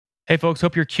Hey folks,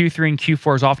 hope your Q3 and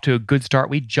Q4 is off to a good start.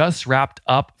 We just wrapped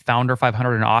up Founder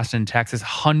 500 in Austin, Texas.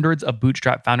 Hundreds of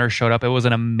Bootstrap founders showed up. It was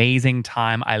an amazing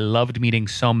time. I loved meeting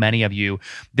so many of you.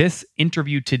 This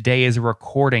interview today is a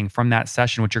recording from that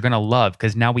session, which you're going to love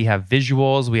because now we have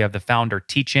visuals, we have the founder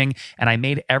teaching, and I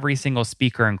made every single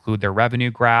speaker include their revenue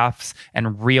graphs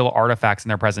and real artifacts in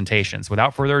their presentations.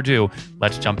 Without further ado,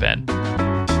 let's jump in.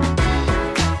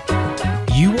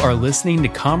 You are listening to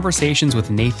Conversations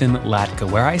with Nathan Latka,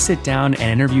 where I sit down and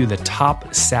interview the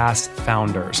top SaaS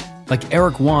founders, like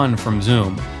Eric Yuan from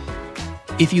Zoom.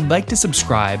 If you'd like to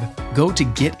subscribe, go to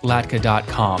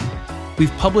getlatka.com.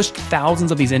 We've published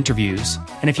thousands of these interviews,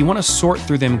 and if you want to sort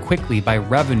through them quickly by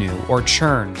revenue or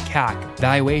churn, CAC,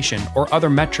 valuation, or other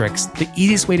metrics, the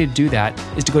easiest way to do that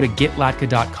is to go to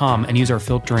getlatka.com and use our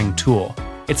filtering tool.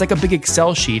 It's like a big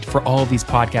Excel sheet for all of these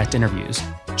podcast interviews.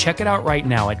 Check it out right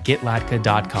now at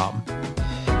getlatka.com.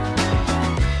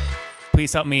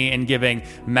 Please help me in giving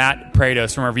Matt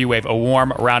Prados from ReviewWave a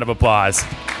warm round of applause.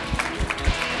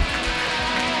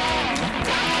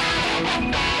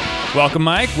 Welcome,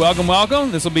 Mike.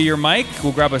 Welcome. This will be your mic.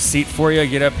 We'll grab a seat for you,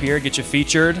 get up here, get you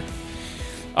featured.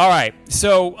 All right.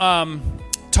 So,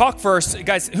 talk first.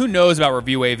 Guys, who knows about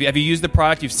ReviewWave? Have you used the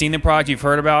product? You've seen the product? You've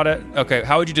heard about it? Okay.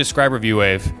 How would you describe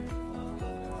ReviewWave?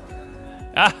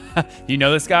 You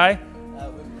know this guy?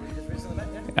 We just recently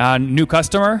met him. New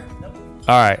customer? Nope.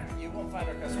 All right. You won't find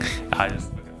our customers.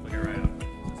 Just look it right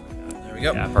up. There we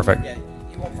go. Yeah, perfect. Yeah,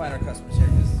 you won't find our customers here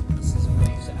because this is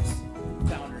really SaaS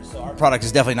founders. So our product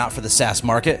is definitely not for the SaaS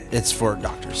market. It's for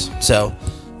doctors. So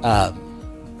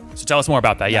tell us more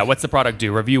about that. Yeah, what's the product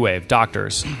do? ReviewWave,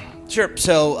 doctors. Sure.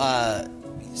 So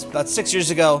about 6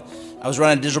 years ago, I was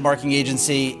running a digital marketing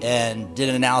agency and did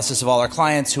an analysis of all our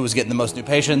clients, who was getting the most new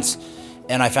patients.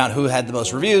 And I found who had the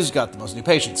most reviews, got the most new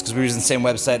patients, because we were using the same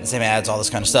website, the same ads, all this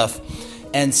kind of stuff.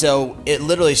 And so it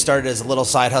literally started as a little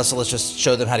side hustle. Let's just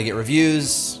show them how to get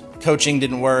reviews. Coaching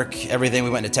didn't work. Everything, we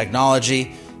went into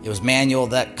technology. It was manual.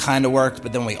 That kind of worked.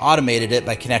 But then we automated it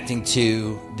by connecting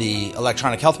to the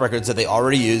electronic health records that they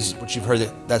already use, which you've heard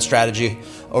that strategy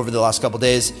over the last couple of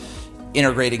days,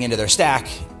 integrating into their stack.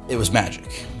 It was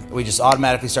magic. We just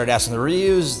automatically started asking the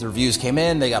reviews came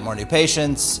in, they got more new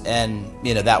patients, and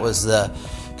that was the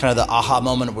kind of the aha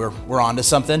moment. We're onto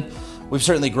something. We've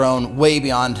certainly grown way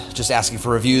beyond just asking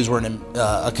for reviews. We're in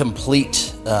a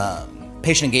complete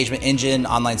patient engagement engine,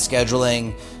 online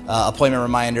scheduling, appointment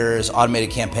reminders, automated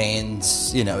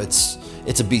campaigns.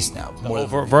 It's a beast now.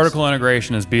 Vertical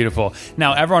integration is beautiful.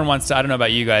 Now, everyone wants to, I don't know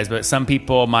about you guys, but some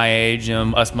people my age,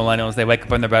 us millennials, they wake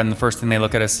up in their bed and the first thing they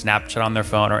look at is Snapchat on their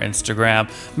phone or Instagram.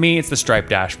 Me, it's the Stripe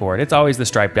dashboard. It's always the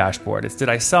Stripe dashboard. It's, did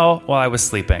I sell while I was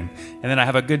sleeping? And then I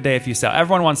have a good day if you sell.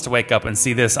 Everyone wants to wake up and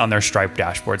see this on their Stripe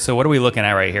dashboard. So what are we looking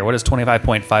at right here? What does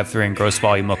 25.53 in gross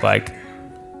volume look like?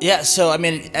 Yeah, so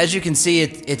as you can see,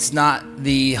 it's not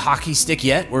the hockey stick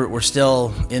yet. We're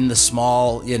still in the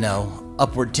small,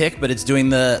 upward tick, but it's doing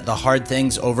the hard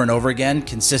things over and over again,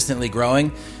 consistently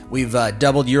growing. We've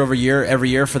doubled year over year every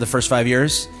year for the first 5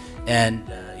 years, and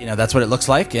that's what it looks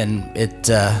like. And it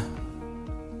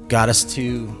got us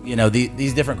to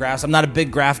these different graphs. I'm not a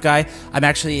big graph guy. I'm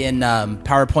actually in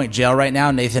PowerPoint jail right now.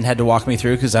 Nathan had to walk me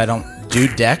through because I don't do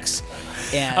decks.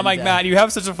 And, I'm like, Matt, you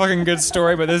have such a fucking good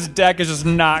story, but this deck is just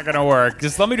not going to work.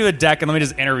 Just let me do the deck and let me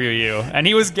just interview you. And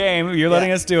he was game. You're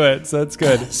letting us do it, so that's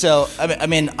good. So,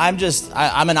 I'm an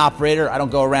operator. I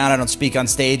don't go around. I don't speak on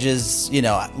stages.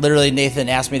 Literally Nathan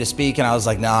asked me to speak, and I was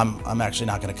like, no, I'm actually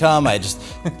not going to come. I just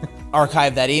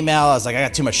archived that email. I was like, I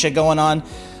got too much shit going on.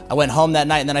 I went home that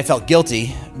night, and then I felt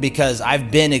guilty because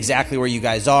I've been exactly where you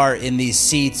guys are in these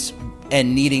seats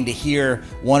and needing to hear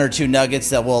one or two nuggets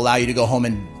that will allow you to go home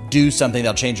and do something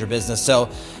that'll change your business. So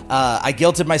I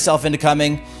guilted myself into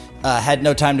coming, had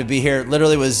no time to be here.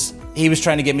 Literally he was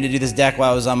trying to get me to do this deck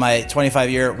while I was on my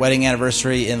 25-year wedding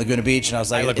anniversary in Laguna Beach, and I was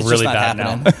like, it's really just not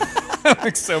happening. I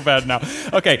look so bad now.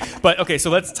 Okay, so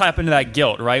let's tap into that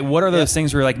guilt, right? What are those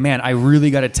things where you're like, man, I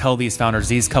really got to tell these founders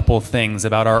these couple of things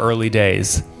about our early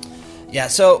days? Yeah,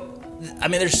 so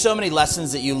there's so many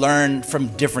lessons that you learn from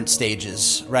different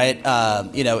stages, right?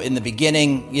 In the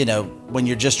beginning, when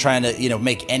you're just trying to,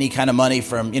 make any kind of money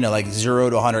from, like 0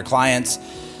 to 100 clients,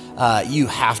 you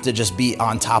have to just be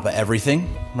on top of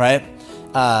everything, right?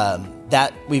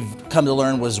 That we've come to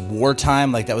learn was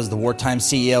wartime. Like that was the wartime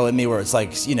CEO in me, where it's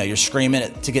like, you're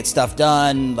screaming to get stuff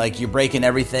done. Like you're breaking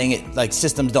everything. Like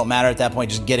systems don't matter at that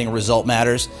point. Just getting a result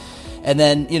matters. And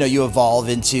then, you evolve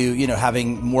into,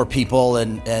 having more people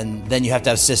and then you have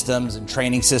to have systems and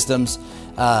training systems.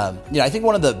 I think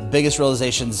one of the biggest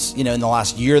realizations, in the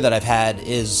last year that I've had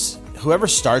is whoever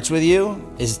starts with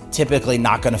you is typically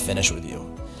not going to finish with you.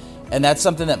 And that's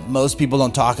something that most people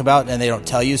don't talk about and they don't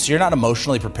tell you. So you're not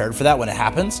emotionally prepared for that when it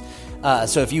happens.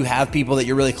 So if you have people that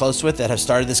you're really close with that have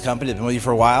started this company, that have been with you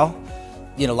for a while,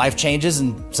 life changes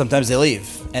and sometimes they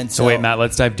leave. And so wait, Matt,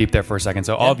 let's dive deep there for a second.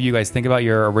 So all of you guys, think about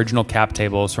your original cap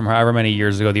tables from however many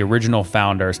years ago, the original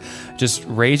founders. Just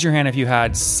raise your hand if you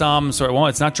had some sort of,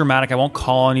 it's not dramatic. I won't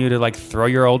call on you to like throw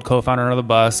your old co-founder under the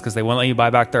bus because they won't let you buy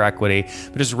back their equity.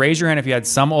 But just raise your hand if you had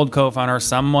some old co-founder,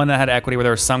 someone that had equity where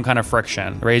there was some kind of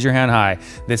friction. Raise your hand high.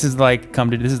 This is like,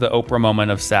 this is the Oprah moment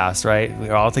of SaaS, right?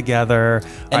 We're all together.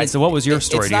 All right, so what was your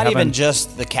story? It's not even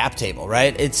just the cap table,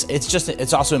 right?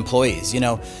 It's also employees,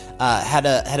 had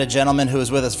a gentleman who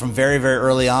was with us from very, very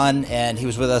early on, and he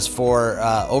was with us for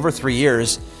over 3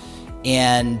 years,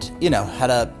 and had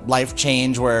a life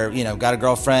change where got a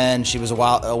girlfriend. She was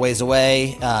a ways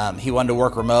away. He wanted to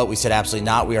work remote. We said absolutely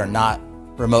not. We are not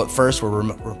remote first. We're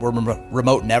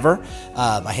remote never.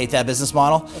 I hate that business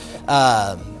model.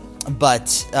 But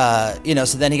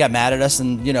so then he got mad at us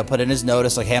and put in his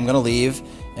notice like, hey, I'm going to leave.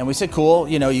 And we said, cool.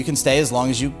 You can stay as long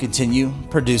as you continue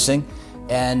producing.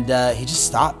 And he just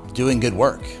stopped doing good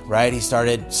work, right? He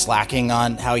started slacking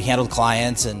on how he handled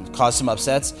clients and caused some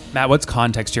upsets. Matt, what's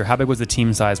context here? How big was the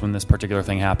team size when this particular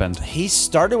thing happened? He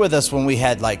started with us when we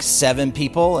had like 7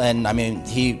 people. And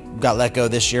he got let go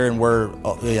this year and we're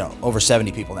over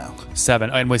 70 people now. 7.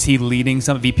 And was he leading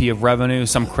some VP of revenue,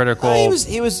 some critical?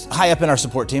 He was high up in our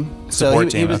support team.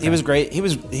 He was great.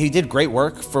 He did great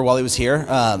work for while he was here.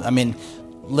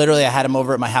 Literally, I had him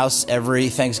over at my house every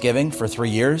Thanksgiving for 3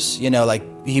 years. He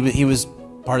was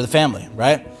part of the family,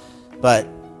 right? But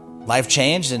life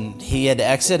changed, and he had to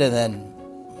exit. And then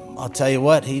I'll tell you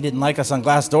what, he didn't like us on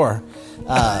Glassdoor.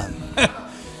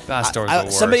 Glassdoor's the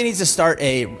worst. Somebody needs to start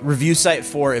a review site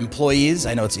for employees.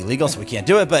 I know it's illegal, so we can't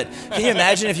do it. But can you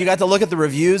imagine if you got to look at the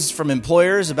reviews from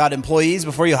employers about employees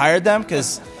before you hired them?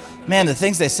 Because, man, the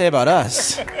things they say about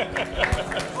us.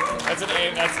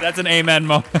 That's an amen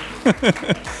moment.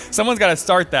 Someone's got to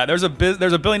start that. There's a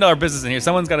 $1 billion business in here.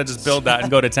 Someone's got to just build that and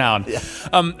go to town. Yeah.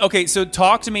 Okay, so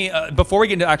talk to me before we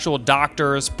get into actual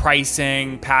doctors,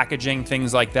 pricing, packaging,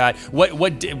 things like that.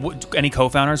 Any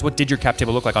co-founders? What did your cap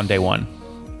table look like on day one?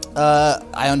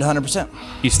 I owned 100%.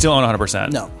 You still own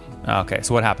 100%? No. Okay,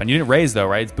 so what happened? You didn't raise though,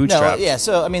 right? It's bootstrapped. No, yeah.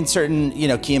 So certain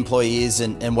key employees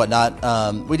and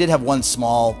whatnot. We did have one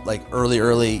small early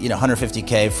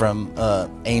 $150K from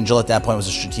Angel. At that point, it was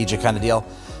a strategic kind of deal,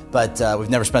 but we've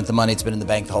never spent the money. It's been in the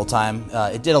bank the whole time.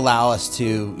 It did allow us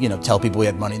to tell people we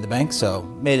had money in the bank, so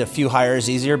made a few hires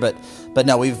easier. But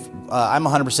no, I'm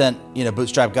 100%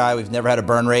 bootstrap guy. We've never had a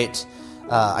burn rate.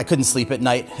 I couldn't sleep at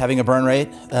night having a burn rate.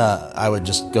 I would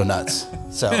just go nuts.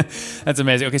 So that's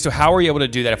amazing. Okay, so how were you able to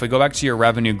do that? If we go back to your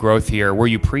revenue growth here, were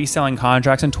you pre-selling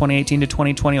contracts in 2018 to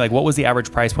 2020? What was the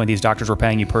average price point these doctors were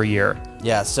paying you per year?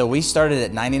 Yeah, so we started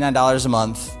at $99 a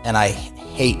month, and I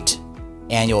hate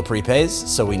annual prepays,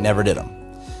 so we never did them.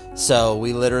 So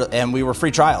we were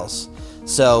free trials.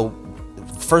 So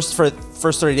first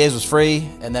 30 days was free,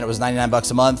 and then it was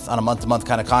 $99 a month on a month-to-month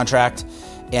kind of contract.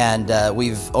 And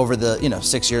we've, over the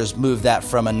 6 years, moved that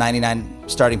from a $99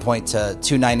 starting point to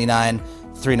 $299,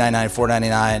 $399,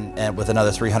 $499, and with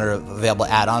another 300 available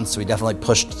add-ons. So we definitely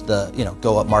pushed the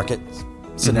go up market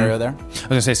scenario there. I was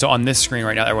gonna say, so on this screen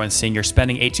right now, everyone's seeing you're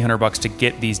spending $1,800 to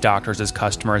get these doctors as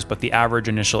customers, but the average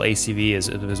initial ACV is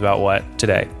about what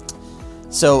today?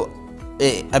 So,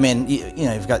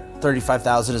 you've got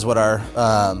 35,000 is what our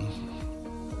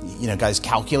guys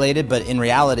calculated, but in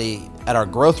reality, at our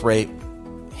growth rate,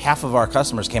 half of our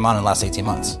customers came on in the last 18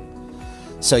 months.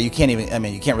 So you can't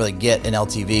really get an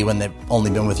LTV when they've only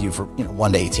been with you for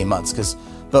 1 to 18 months.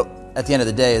 But at the end of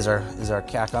the day, is our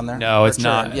CAC on there? No, it's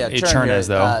not. Yeah, churn is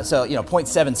though.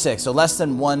 0.76. So less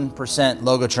than 1%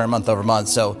 logo churn month over month.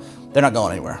 So they're not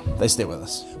going anywhere. They stay with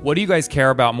us. What do you guys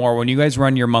care about more when you guys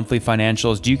run your monthly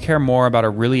financials? Do you care more about a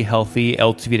really healthy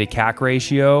LTV to CAC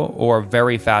ratio or a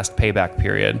very fast payback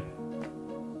period?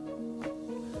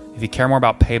 If you care more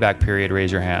about payback period,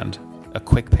 raise your hand. A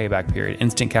quick payback period,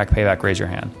 instant CAC payback, raise your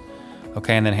hand.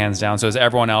 Okay, and then hands down. So is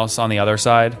everyone else on the other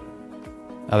side?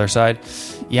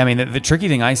 Yeah, the tricky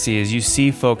thing I see is you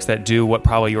see folks that do what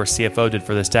probably your CFO did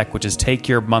for this deck, which is take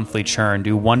your monthly churn,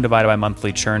 do 1 divided by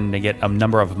monthly churn to get a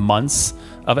number of months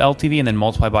of LTV, and then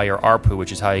multiply by your ARPU,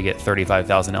 which is how you get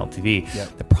 35,000 LTV.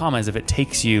 Yep. The problem is if it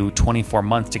takes you 24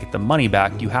 months to get the money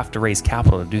back, you have to raise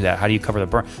capital to do that. How do you cover the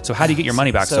burn? So how do you get your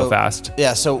money back so fast?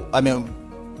 Yeah, so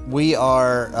we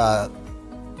are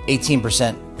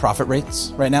 18% profit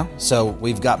rates right now. So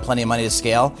we've got plenty of money to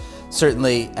scale.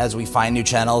 Certainly, as we find new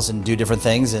channels and do different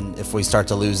things, and if we start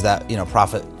to lose that,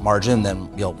 profit margin, then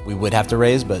we would have to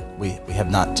raise, but we have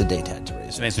not to date had to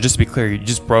raise. So just to be clear, you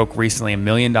just broke recently $1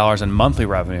 million in monthly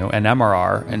revenue and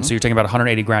MRR, and so you're taking about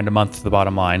 180 grand a month to the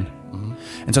bottom line.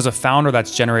 And so as a founder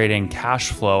that's generating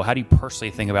cash flow, how do you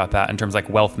personally think about that in terms of like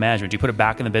wealth management? Do you put it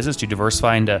back in the business? Do you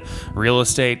diversify into real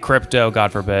estate, crypto,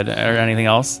 God forbid, or anything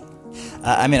else?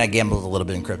 I gambled a little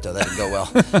bit in crypto. That didn't go well.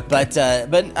 but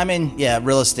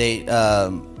real estate,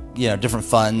 different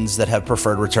funds that have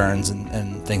preferred returns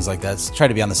and things like that. So try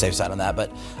to be on the safe side on that.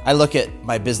 But I look at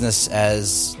my business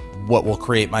as what will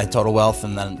create my total wealth,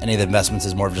 and then any of the investments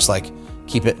is more of just like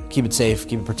keep it safe,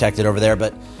 keep it protected over there.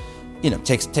 But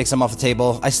take some off the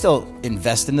table. I still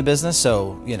invest in the business,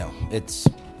 so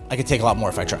I could take a lot more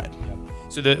if I tried.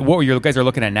 So what you guys are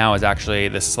looking at now is actually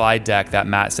the slide deck that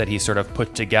Matt said he sort of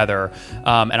put together.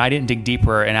 And I didn't dig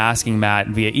deeper in asking Matt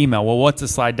via email, well, what's the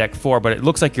slide deck for? But it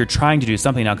looks like you're trying to do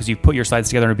something now because you've put your slides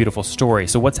together in a beautiful story.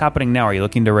 So what's happening now? Are you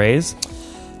looking to raise?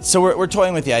 So we're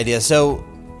toying with the idea. So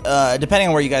depending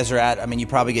on where you guys are at, you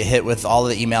probably get hit with all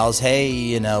of the emails.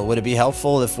 Hey, would it be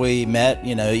helpful if we met?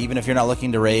 Even if you're not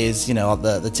looking to raise,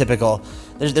 the typical.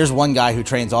 There's one guy who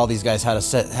trains all these guys how to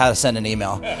send an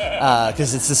email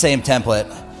because it's the same template.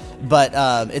 But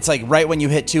it's like right when you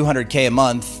hit 200K a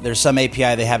month, there's some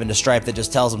API they have into Stripe that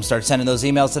just tells them start sending those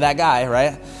emails to that guy,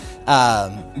 right?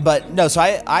 But no, so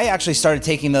I actually started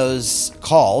taking those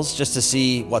calls just to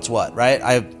see what's what, right?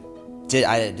 I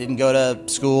didn't go to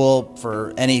school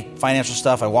for any financial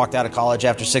stuff. I walked out of college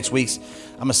after 6 weeks.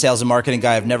 I'm a sales and marketing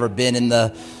guy. I've never been in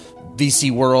the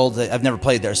VC world. I've never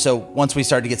played there. So once we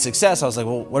started to get success, I was like,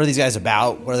 well, what are these guys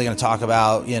about? What are they going to talk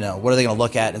about? What are they going to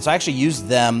look at? And so I actually used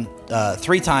them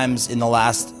 3 times in the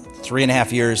last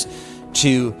 3.5 years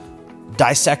to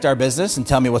dissect our business and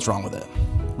tell me what's wrong with it,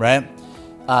 right?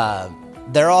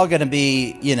 They're all going to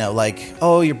be, like,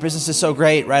 oh, your business is so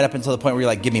great, right up until the point where you're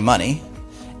like, give me money.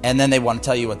 And then they want to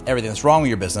tell you everything that's wrong with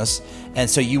your business. And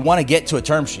so you want to get to a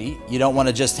term sheet. You don't want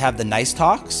to just have the nice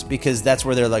talks because that's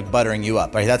where they're like buttering you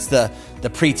up, right? That's the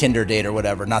pre-Tinder date or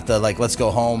whatever, not the like, let's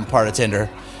go home part of Tinder.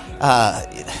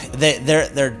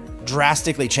 They're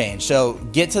drastically changed. So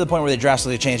get to the point where they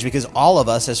drastically change because all of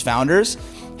us as founders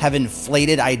have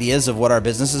inflated ideas of what our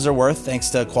businesses are worth thanks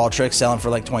to Qualtrics selling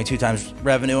for like 22 times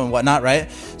revenue and whatnot,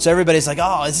 right? So everybody's like,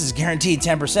 oh, this is guaranteed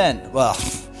 10%. Well,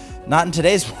 not in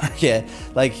today's market.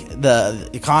 Like the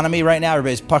economy right now,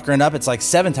 everybody's puckering up. It's like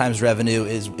 7 times revenue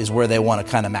is where they want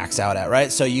to kind of max out at,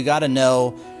 right? So you got to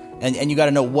know, and you got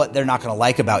to know what they're not going to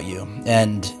like about you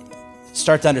and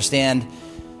start to understand.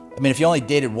 If you only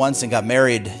dated once and got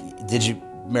married, did you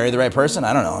marry the right person?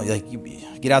 I don't know. Like you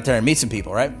get out there and meet some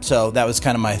people, right? So that was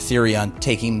kind of my theory on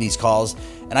taking these calls.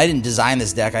 And I didn't design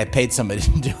this deck. I paid somebody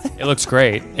to do it. It looks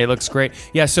great.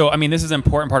 Yeah, so this is an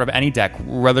important part of any deck,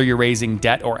 whether you're raising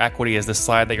debt or equity, is the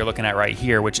slide that you're looking at right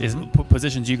here, which is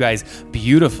positions you guys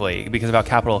beautifully because of how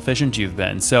capital efficient you've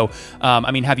been. So,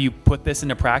 have you put this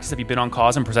into practice? Have you been on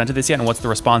calls and presented this yet? And what's the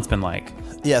response been like?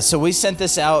 Yeah, so we sent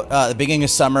this out at the beginning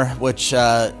of summer, which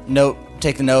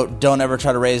take the note, don't ever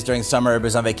try to raise during summer.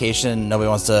 Everybody's on vacation. Nobody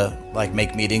wants to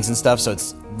make meetings and stuff. So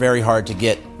it's very hard to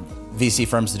get VC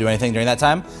firms to do anything during that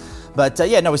time. But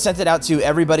we sent it out to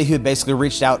everybody who had basically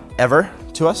reached out ever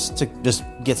to us to just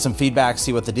get some feedback,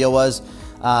 see what the deal was.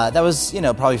 That was,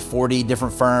 probably 40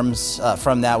 different firms.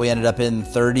 From that, we ended up in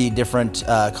 30 different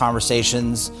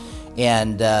conversations.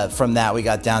 And from that, we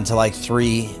got down to like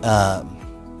 3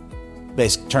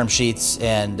 basic term sheets.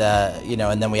 And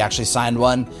then we actually signed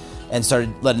one and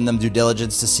started letting them do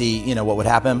diligence to see, what would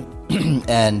happen.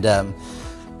 And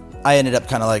I ended up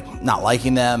kind of like not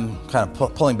liking them, kind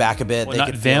of pulling back a bit. Well,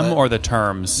 not them or the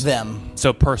terms? Them.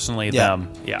 So personally,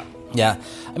 them. Yeah. Yeah.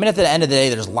 At the end of the day,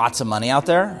 there's lots of money out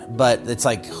there, but it's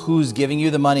like who's giving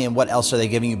you the money and what else are they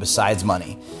giving you besides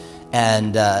money?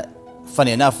 And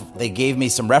funny enough, they gave me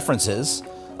some references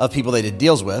of people they did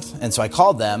deals with. And so I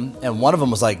called them, and one of them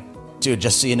was like, dude,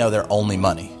 just so you know, they're only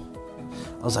money.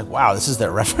 I was like, wow, this is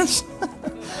their reference?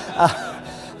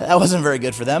 That wasn't very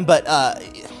good for them, but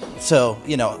so,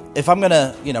 if I'm going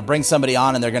to, bring somebody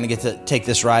on and they're going to get to take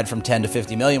this ride from 10 to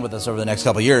 50 million with us over the next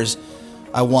couple of years,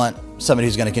 I want somebody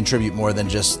who's going to contribute more than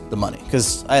just the money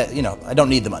because I don't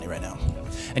need the money right now.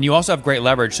 And you also have great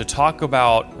leverage to talk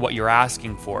about what you're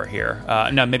asking for here.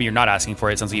 Now, maybe you're not asking for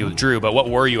it. It sounds like you withdrew, but what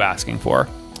were you asking for?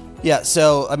 Yeah,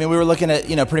 so I mean, we were looking at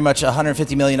pretty much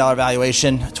 $150 million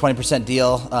valuation, 20%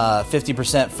 deal,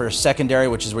 50% for secondary,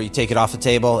 which is where you take it off the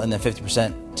table, and then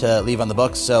 50% to leave on the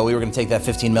books. So we were going to take that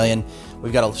 $15 million.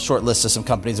 We've got a short list of some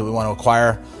companies that we want to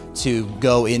acquire to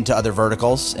go into other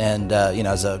verticals, and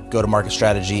as a go-to-market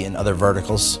strategy in other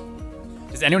verticals.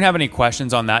 Does anyone have any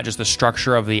questions on that? Just the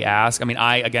structure of the ask. I mean,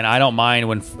 I don't mind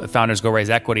when founders go raise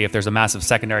equity if there's a massive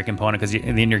secondary component, because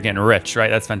then you're getting rich, right?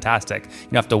 That's fantastic. You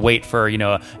don't have to wait for an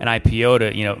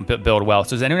IPO to build wealth.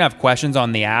 So does anyone have questions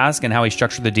on the ask and how he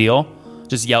structured the deal?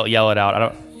 Just yell it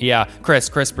out. Chris,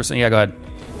 yeah, go ahead.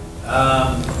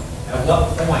 At what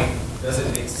point does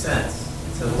it make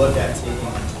sense to look at taking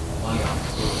money off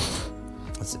the table?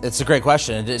 It's a great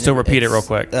question. So repeat it real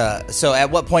quick. So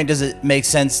at what point does it make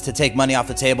sense to take money off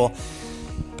the table?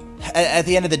 At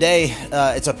the end of the day,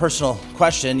 it's a personal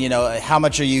question. How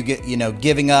much are you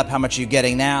giving up? How much are you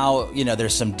getting now?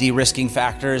 There's some de-risking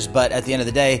factors. But at the end of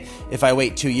the day, if I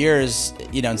wait 2 years,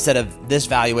 instead of this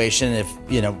valuation, if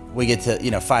we get to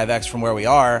 5x from where we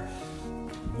are,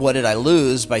 what did I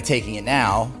lose by taking it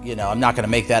now? I'm not going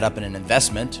to make that up in an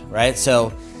investment, right?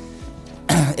 So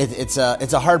it's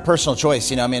a hard personal choice.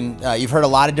 You've heard a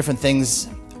lot of different things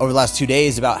over the last 2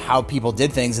 days about how people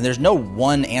did things, and there's no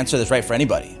one answer that's right for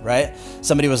anybody, right?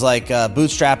 Somebody was like,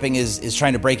 bootstrapping is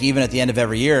trying to break even at the end of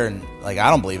every year, and I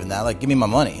don't believe in that. Give me my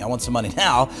money. I want some money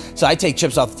now. So I take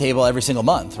chips off the table every single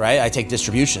month, right? I take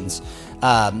distributions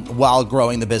while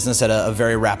growing the business at a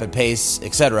very rapid pace,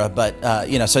 et cetera. But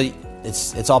so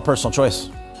it's all personal choice.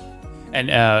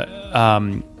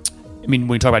 And when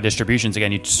we talk about distributions,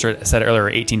 again, you said earlier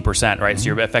 18%, right? Mm-hmm. So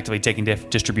you're effectively taking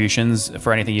distributions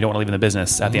for anything you don't want to leave in the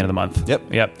business at the end of the month.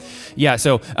 Yep. Yeah.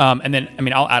 So, and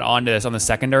then, I'll add on to this on the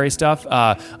secondary stuff.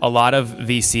 A lot of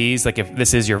VCs, like if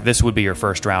this would be your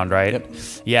first round, right? Yep.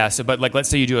 Yeah. So, but let's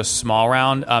say you do a small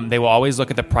round, they will always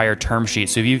look at the prior term sheet.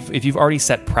 So if you've already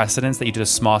set precedents that you did a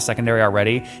small secondary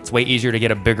already, it's way easier to get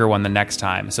a bigger one the next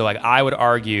time. So I would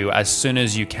argue as soon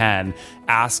as you can,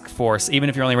 ask for, even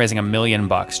if you're only raising $1 million,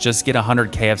 just get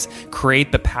 100K,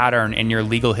 create the pattern in your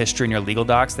legal history and your legal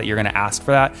docs that you're going to ask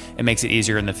for that. It makes it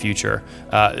easier in the future.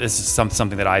 This is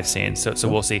something that I've seen. So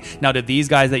we'll see. Now, did these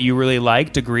guys that you really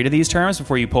liked agree to these terms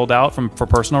before you pulled out for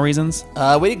personal reasons?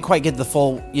 We didn't quite get the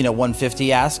full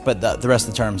 150 ask, but the rest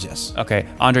of the terms, yes. Okay.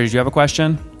 Andre, did you have a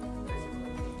question?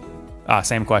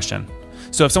 Same question.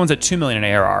 So if someone's at $2 million in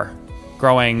ARR,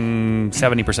 growing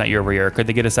 70% year over year, could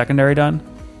they get a secondary done?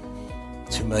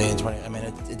 2 million, 20.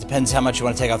 It depends how much you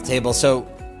want to take off the table. So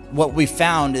what we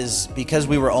found is because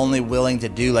we were only willing to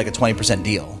do a 20%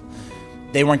 deal,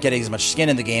 they weren't getting as much skin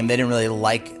in the game. They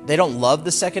don't love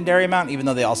the secondary amount, even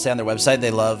though they all say on their website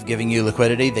they love giving you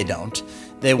liquidity. They don't.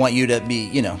 They want you to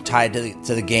be, tied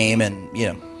to the game and,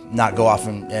 not go off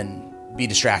and be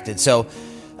distracted. So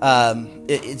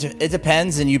it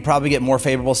depends, and you probably get more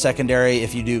favorable secondary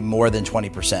if you do more than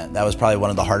 20%. That was probably one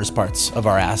of the hardest parts of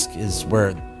our ask, is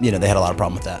where they had a lot of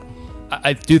problem with that.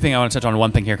 I do think I want to touch on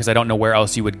one thing here, because I don't know where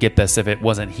else you would get this if it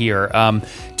wasn't here.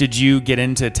 Did you get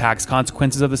into tax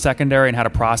consequences of the secondary and how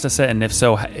to process it? And if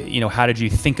so, how did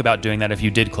you think about doing that if you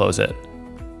did close it?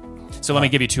 So let me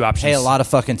give you two options. Pay a lot of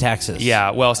fucking taxes.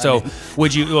 Yeah. Well,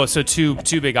 would you? Well, so two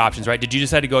big options, right? Did you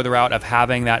decide to go the route of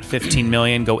having that $15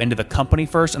 million go into the company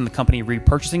first, and the company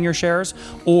repurchasing your shares,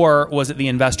 or was it the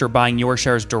investor buying your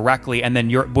shares directly, and then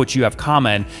which you have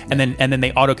common, and then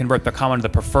they auto convert the common to the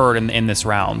preferred in this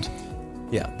round?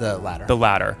 Yeah, the latter. The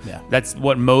latter. Yeah. That's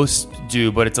what most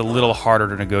do, but it's a little harder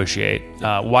to negotiate.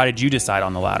 Why did you decide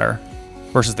on the latter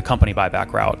versus the company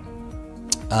buyback route?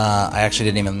 I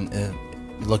actually didn't even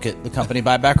look at the company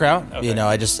buyback route. Okay.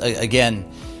 I just,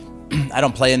 again, I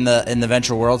don't play in the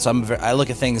venture world, so I look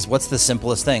at things. What's the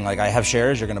simplest thing? I have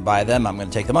shares. You're going to buy them. I'm going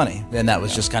to take the money, and that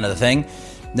was just kind of the thing.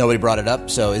 Nobody brought it up.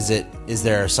 So is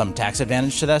there some tax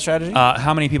advantage to that strategy?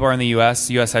 How many people are in the U.S.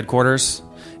 headquarters?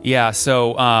 Yeah.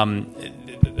 So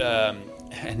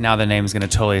now the name's going to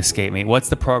totally escape me. What's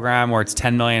the program where it's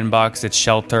 $10 million? It's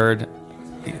sheltered.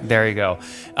 There you go.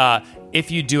 If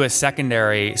you do a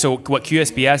secondary, so what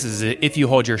QSBS is, if you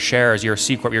hold your shares, your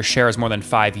C Corp, your shares more than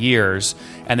 5 years,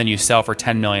 and then you sell for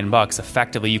 $10 million,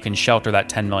 effectively you can shelter that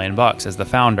 $10 million as the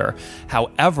founder.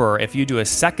 However, if you do a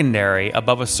secondary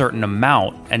above a certain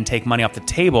amount and take money off the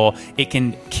table, it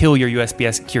can kill your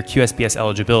QSBS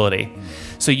eligibility.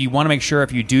 So you want to make sure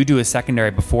if you do a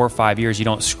secondary before 5 years, you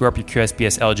don't screw up your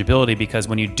QSBS eligibility, because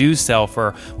when you do sell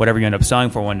for whatever you end up selling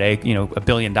for one day, $1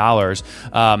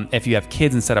 billion, if you have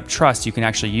kids and set up trust, you can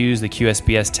actually use the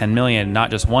QSBS 10 million,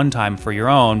 not just one time for your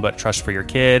own, but trust for your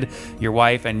kid, your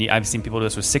wife, and I've seen people do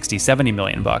this with $60, $70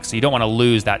 million. So you don't want to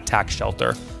lose that tax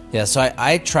shelter. Yeah, so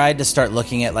I tried to start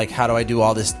looking at like how do I do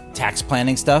all this tax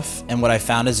planning stuff, and what I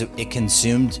found is it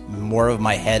consumed more of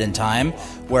my head and time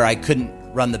where I couldn't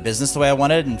run the business the way I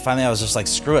wanted, and finally I was just like,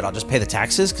 screw it, I'll just pay the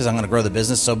taxes because I'm going to grow the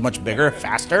business so much bigger,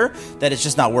 faster, that it's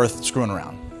just not worth screwing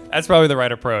around. That's probably the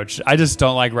right approach. I just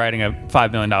don't like writing a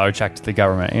 $5 million check to the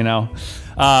government, you know?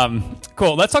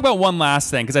 Cool. Let's talk about one last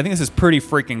thing, because I think this is pretty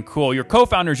freaking cool. Your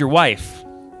co-founder is your wife,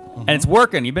 and it's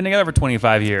working. You've been together for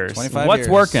 25 years. 25 What's years.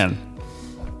 working?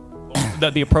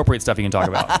 The appropriate stuff you can talk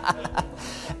about.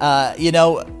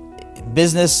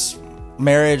 Business,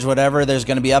 marriage, whatever, there's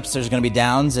going to be ups, there's going to be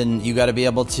downs, and you got to be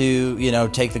able to,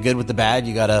 take the good with the bad.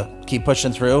 You got to keep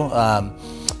pushing through,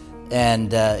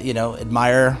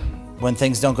 admire when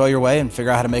things don't go your way and figure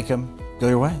out how to make them go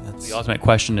your way. That's the ultimate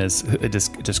question is,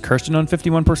 does Kirsten own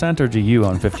 51% or do you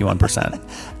own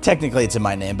 51%? Technically, it's in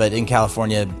my name, but in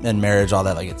California and marriage, all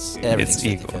that, like everything's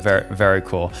equal. 50-50. Very, very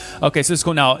cool. Okay, so it's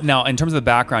cool. Now, in terms of the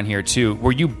background here too,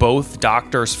 were you both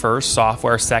doctors first,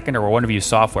 software second, or were one of you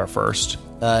software first?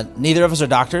 Neither of us are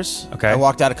doctors. Okay. I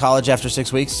walked out of college after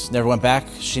 6 weeks, never went back.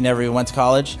 She never even went to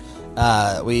college.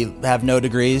 We have no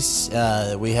degrees.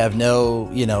 We have no,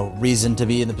 reason to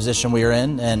be in the position we are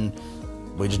in, and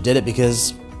we just did it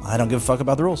because I don't give a fuck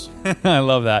about the rules. I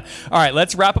love that. All right,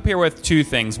 let's wrap up here with two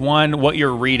things. One, what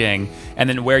you're reading, and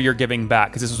then where you're giving back,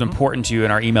 because this was important to you in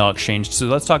our email exchange. So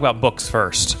let's talk about books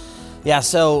first. Yeah,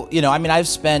 so, I've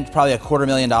spent probably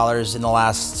 $250,000 in the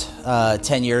last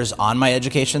 10 years on my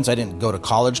education. So I didn't go to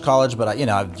college, but,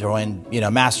 I've joined,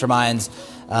 masterminds,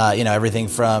 everything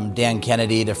from Dan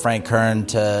Kennedy to Frank Kern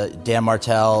to Dan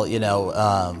Martell,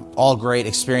 all great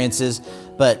experiences.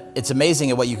 But it's amazing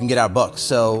at what you can get out of books.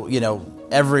 So,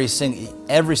 every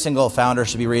single founder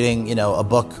should be reading, a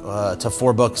book to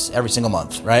 4 books every single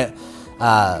month, right?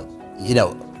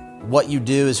 What You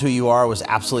Do Is Who You Are was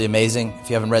absolutely amazing. If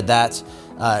you haven't read that,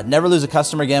 Never Lose a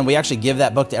Customer Again. We actually give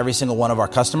that book to every single one of our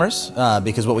customers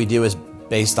because what we do is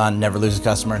based on never lose a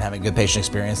customer and having a good patient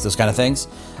experience, those kind of things.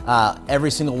 Every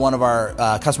single one of our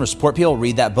customer support people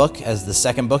read that book as the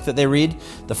second book that they read.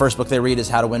 The first book they read is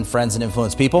How to Win Friends and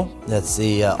Influence People. That's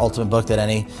the ultimate book that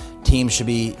any team should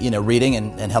be, reading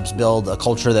and helps build a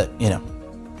culture that,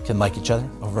 can like each other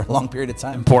over a long period of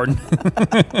time. Important.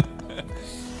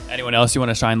 Anyone else you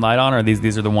want to shine light on, or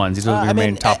these are the ones? These are the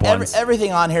main top ones.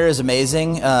 Everything on here is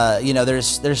amazing.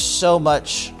 There's so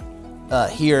much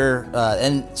here,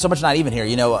 and so much not even here.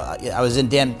 I was in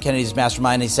Dan Kennedy's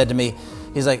mastermind, and he said to me,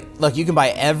 he's like, look, you can buy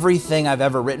everything I've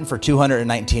ever written for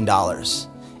 $219.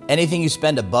 Anything you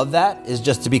spend above that is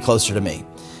just to be closer to me.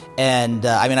 And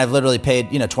I've literally paid,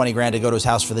 $20,000 to go to his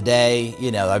house for the day,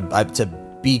 to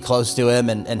be close to him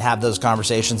and have those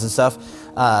conversations and stuff.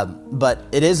 But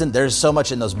it isn't, there's so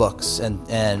much in those books,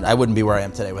 and I wouldn't be where I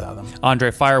am today without them.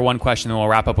 Andre, fire one question and we'll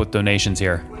wrap up with donations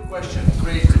here. Quick question.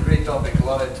 Great topic.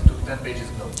 Love it. Took 10 pages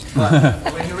of notes.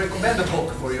 But when you recommend a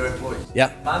book for your employees,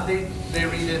 yeah, Monday they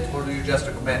read it, or do you just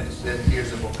recommend that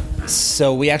here's a book?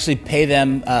 So we actually pay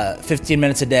them 15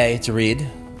 minutes a day to read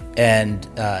and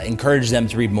encourage them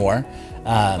to read more.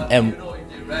 And if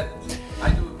they read it,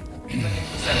 I do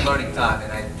 20% learning time,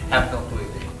 and I have no clue.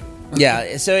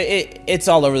 Yeah, so it's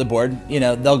all over the board.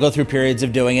 They'll go through periods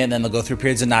of doing it, and then they'll go through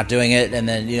periods of not doing it, and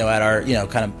then at our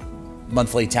kind of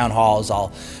monthly town halls,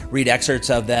 I'll read excerpts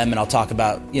of them, and I'll talk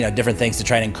about different things to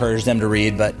try and encourage them to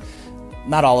read. But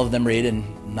not all of them read,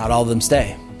 and not all of them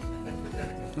stay.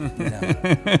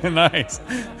 Nice.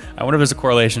 I wonder if there's a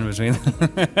correlation between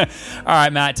them. All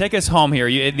right, Matt, take us home here.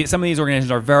 Some of these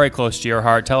organizations are very close to your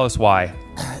heart. Tell us why.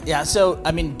 Yeah, so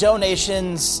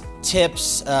donations,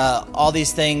 tips, all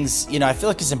these things, I feel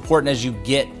like it's important as you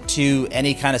get to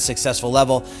any kind of successful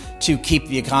level to keep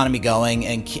the economy going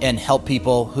and help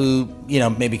people who,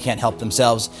 maybe can't help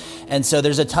themselves. And so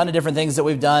there's a ton of different things that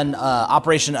we've done.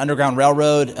 Operation Underground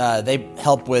Railroad, they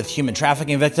help with human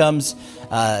trafficking victims.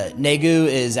 NAGU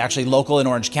is actually local in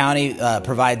Orange County,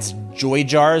 provides joy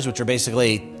jars, which are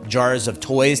basically jars of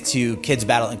toys to kids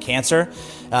battling cancer.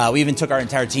 We even took our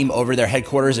entire team over their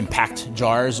headquarters and packed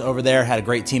jars over there, had a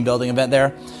great team building event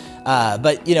there.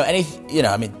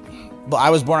 I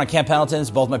was born on Camp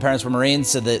Pendleton's. Both my parents were Marines,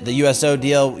 so the USO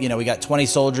deal, we got 20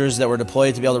 soldiers that were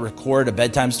deployed to be able to record a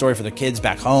bedtime story for their kids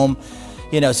back home.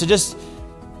 So just,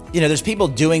 there's people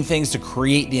doing things to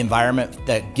create the environment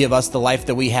that give us the life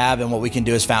that we have and what we can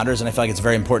do as founders, and I feel like it's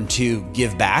very important to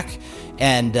give back.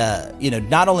 And,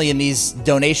 not only in these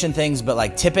donation things, but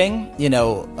like tipping,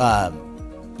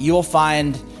 you will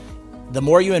find the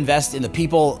more you invest in the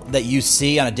people that you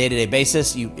see on a day-to-day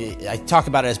basis, I talk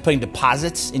about it as putting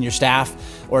deposits in your staff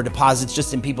or deposits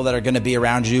just in people that are going to be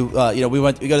around you. We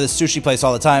go to this sushi place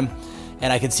all the time,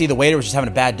 And I could see the waiter was just having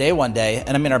a bad day one day.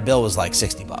 And I mean, our bill was like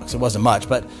 $60. It wasn't much,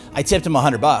 but I tipped him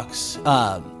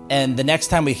 $100. And the next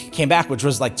time we came back, which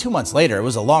was like 2 months later, it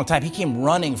was a long time. He came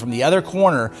running from the other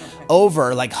corner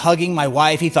over, like hugging my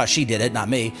wife. He thought she did it, not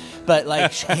me. But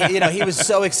like, he was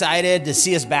so excited to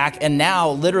see us back. And now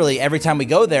literally every time we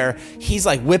go there, he's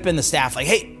like whipping the staff like,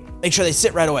 hey, make sure they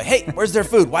sit right away. Hey, where's their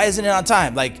food? Why isn't it on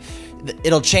time? Like,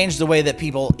 it'll change the way that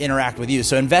people interact with you.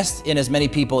 So invest in as many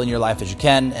people in your life as you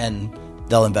can, and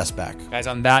they'll invest back. Guys,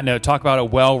 on that note, talk about a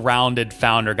well-rounded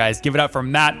founder. Guys, give it up for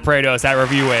Matt Prados at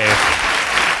ReviewWave.